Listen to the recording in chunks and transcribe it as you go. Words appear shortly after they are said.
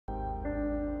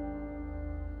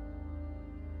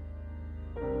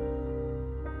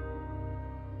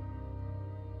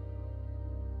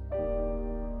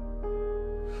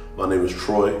My name is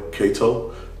Troy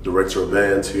Cato, Director of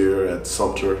Bands here at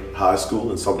Sumter High School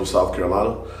in Sumter, South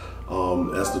Carolina.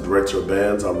 As the Director of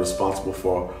Bands, I'm responsible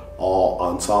for all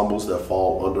ensembles that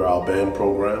fall under our band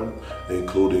program,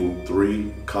 including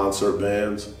 3 concert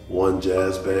bands, 1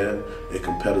 jazz band, a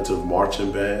competitive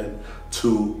marching band,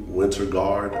 2 winter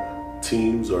guard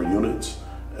teams or units,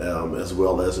 as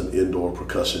well as an indoor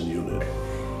percussion unit.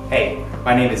 Hey,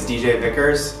 my name is DJ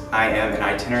Vickers. I am an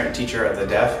itinerant teacher of the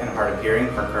deaf and hard of hearing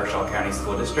for Kershaw County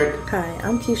School District. Hi,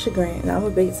 I'm Keisha Grant and I'm a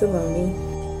Bates alumni.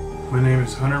 My name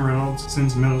is Hunter Reynolds.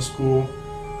 Since middle school,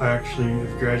 I actually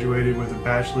have graduated with a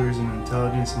bachelor's in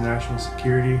intelligence and national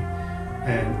security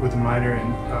and with a minor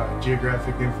in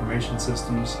geographic information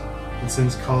systems. And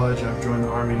since college, I've joined the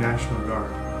Army National Guard.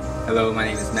 Hello, my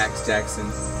name is Max Jackson.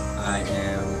 I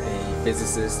am a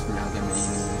physicist from Alabama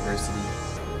A&M University.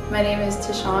 My name is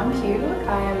Tishawn Pugh.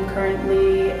 I am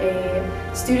currently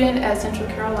a student at Central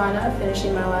Carolina,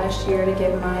 finishing my last year to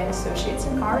get my associates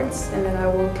in arts, and then I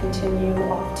will continue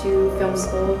off to film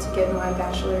school to get my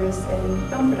bachelor's in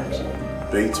film production.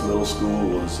 Bates Middle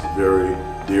School was very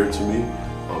dear to me.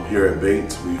 Here at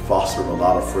Bates, we fostered a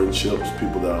lot of friendships,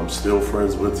 people that I'm still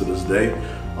friends with to this day.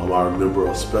 I remember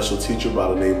a special teacher by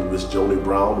the name of Miss Joni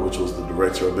Brown, which was the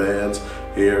Director of Bands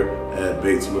here at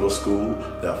Bates Middle School,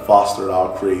 that fostered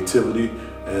our creativity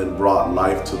and brought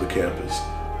life to the campus.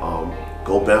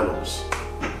 Go Banners!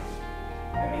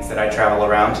 That means that I travel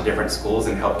around to different schools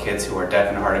and help kids who are deaf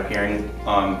and hard of hearing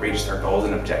reach their goals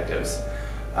and objectives.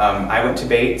 I went to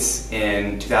Bates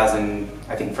in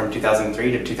from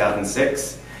 2003 to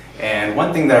 2006, and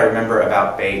one thing that I remember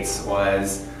about Bates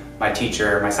was my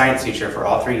science teacher for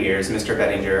all 3 years, Mr.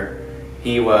 Bettinger.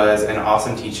 He was an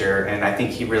awesome teacher, and I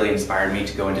think he really inspired me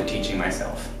to go into teaching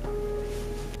myself.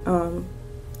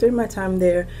 During my time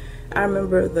there, I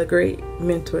remember the great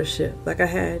mentorship. Like, I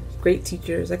had great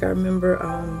teachers. Like, I remember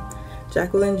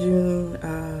Jacqueline June,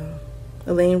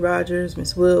 Elaine Rogers,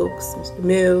 Miss Wilkes, Mr.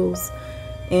 Mills.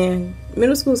 And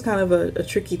middle school is kind of a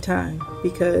tricky time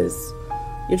because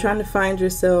you're trying to find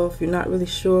yourself. You're not really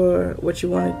sure what you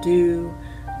want to do.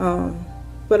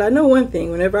 But I know one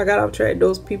thing, whenever I got off track,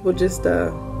 those people just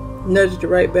nudged you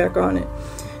right back on it.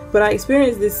 But I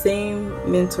experienced this same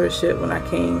mentorship when I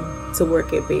came to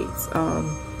work at Bates.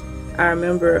 I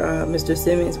remember Mr.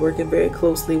 Simmons working very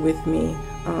closely with me,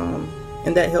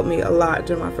 and that helped me a lot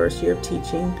during my first year of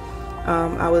teaching.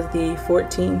 I was the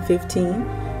 14-15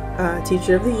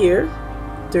 Teacher of the Year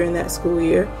during that school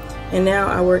year. And now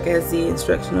I work as the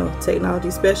Instructional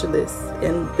Technology Specialist,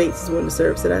 and Bates is one of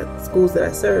the schools that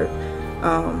I serve.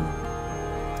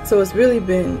 So it's really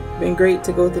been great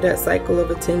to go through that cycle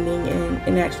of attending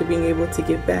and actually being able to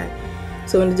give back.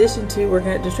 So in addition to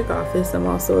working at district office, I'm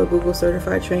also a Google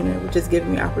certified trainer, which has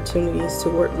given me opportunities to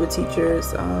work with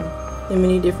teachers in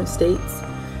many different states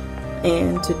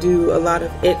and to do a lot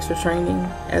of extra training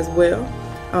as well.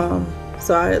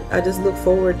 So I just look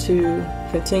forward to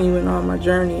continuing on my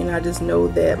journey, and I just know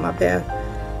that my path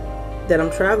that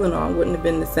I'm traveling on wouldn't have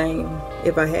been the same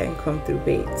if I hadn't come through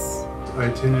Bates. I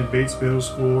attended Bates Middle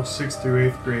School 6th through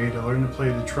 8th grade. I learned to play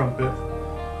the trumpet.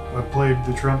 I played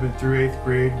the trumpet through 8th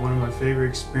grade. One of my favorite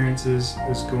experiences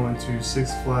was going to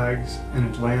Six Flags in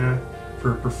Atlanta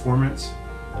for a performance.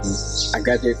 I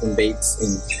graduated from Bates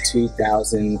in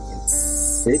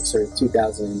 2006 or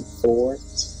 2004.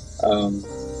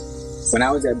 When I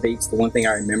was at Bates, the one thing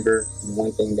I remember, and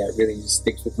one thing that really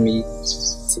sticks with me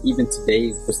to even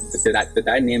today, was the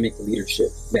dynamic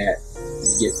leadership that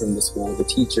you get from the school, the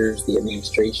teachers, the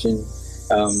administration.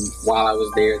 While I was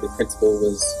there, the principal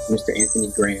was Mr.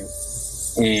 Anthony Graham.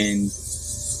 And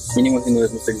anyone who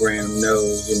knows Mr. Graham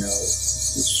knows,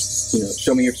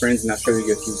 show me your friends and I'll show you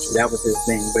your future. That was his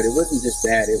thing. But it wasn't just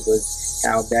that, it was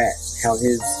how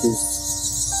his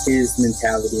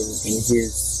mentality and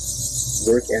his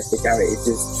work ethic, it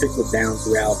just trickled down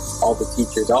throughout all the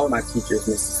teachers, all of my teachers,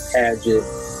 Mrs. Paget,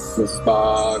 Miss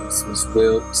Boggs, Miss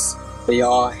Wilkes. They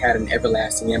all had an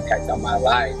everlasting impact on my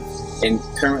life. And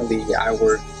currently I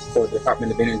work for the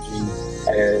Department of Energy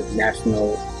at a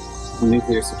national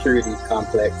nuclear security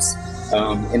complex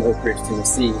in Oak Ridge,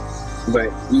 Tennessee.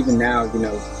 But even now,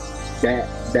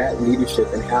 that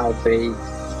leadership and how they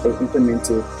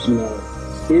implemented,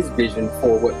 his vision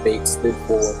for what Bates stood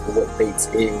for what Bates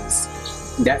is,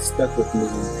 that stuck with me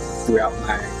throughout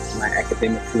my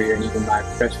academic career and even my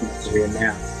professional career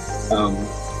now.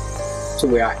 To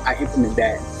where I implement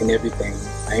that in everything.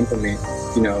 I implement,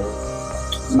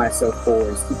 myself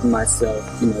forward, keeping myself,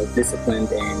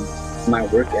 disciplined, and my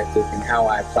work ethic and how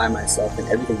I apply myself in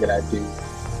everything that I do.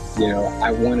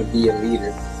 I want to be a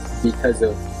leader because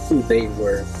of who they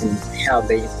were and how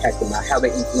they impacted how they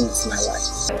influenced my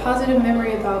life. A positive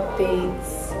memory about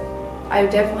Bates, I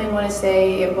definitely want to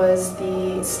say it was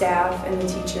the staff and the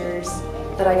teachers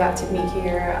that I got to meet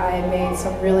here. I made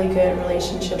some really good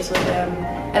relationships with them,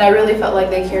 and I really felt like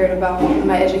they cared about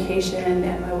my education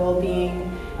and my well-being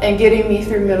and getting me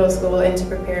through middle school and to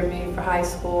prepare me for high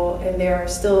school. And there are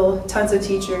still tons of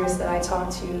teachers that I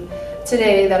talk to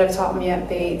today that have taught me at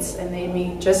Bates, and they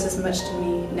mean just as much to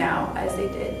me now as they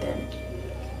did then.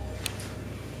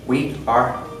 We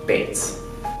are Bates.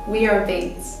 We are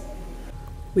Bates.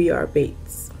 We are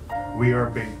Bates. We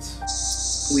are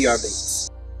Bates. We are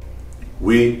Bates.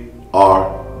 We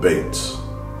are Bates.